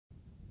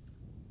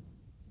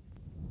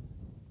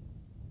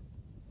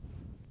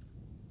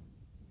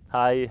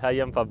Hi, I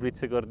am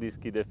Fabrizio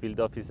Cordischi, the Field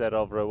Officer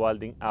of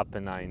Rewilding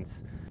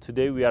Apennines.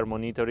 Today we are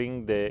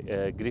monitoring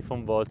the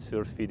griffon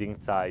vulture feeding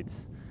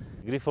sites.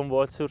 Griffon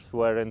vultures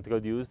were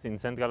introduced in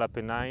Central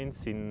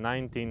Apennines in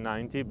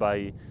 1990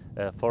 by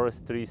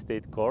Forestry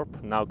State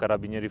Corp, now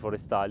Carabinieri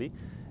Forestali,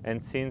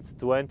 and since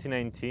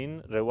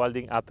 2019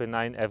 Rewilding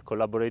Apennine have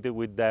collaborated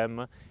with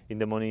them in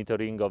the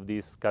monitoring of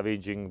these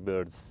scavenging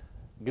birds.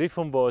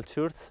 Griffon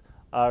vultures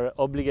are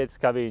obligate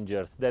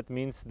scavengers. That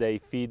means they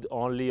feed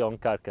only on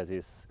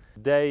carcasses.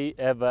 They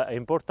have an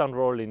important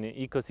role in the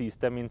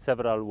ecosystem in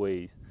several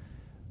ways.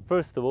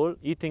 First of all,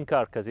 eating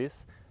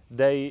carcasses,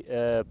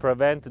 they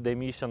prevent the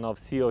emission of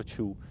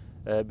CO2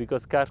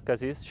 because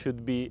carcasses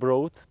should be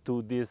brought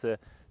to this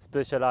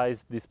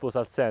specialized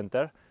disposal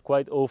center,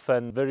 quite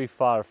often very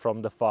far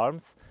from the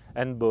farms,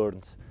 and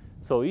burned.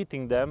 So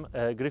eating them,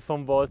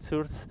 griffon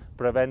vultures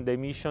prevent the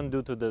emission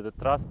due to the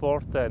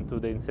transport and to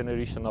the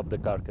incineration of the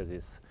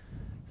carcasses.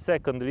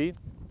 Secondly,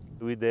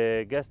 with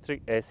the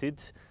gastric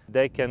acid,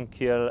 they can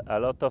kill a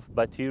lot of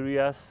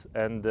bacteria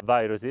and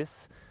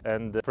viruses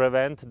and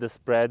prevent the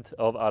spread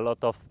of a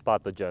lot of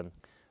pathogens.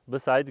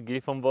 Besides,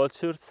 griffon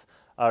vultures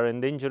are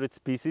endangered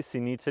species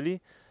in Italy,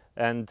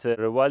 and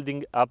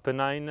Rewilding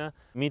Apennine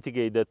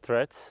mitigate the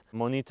threats,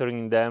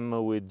 monitoring them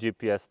with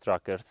GPS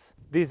trackers.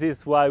 This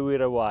is why we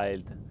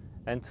rewild,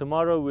 and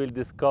tomorrow we'll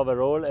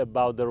discover all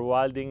about the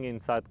rewilding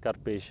inside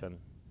Carpathian.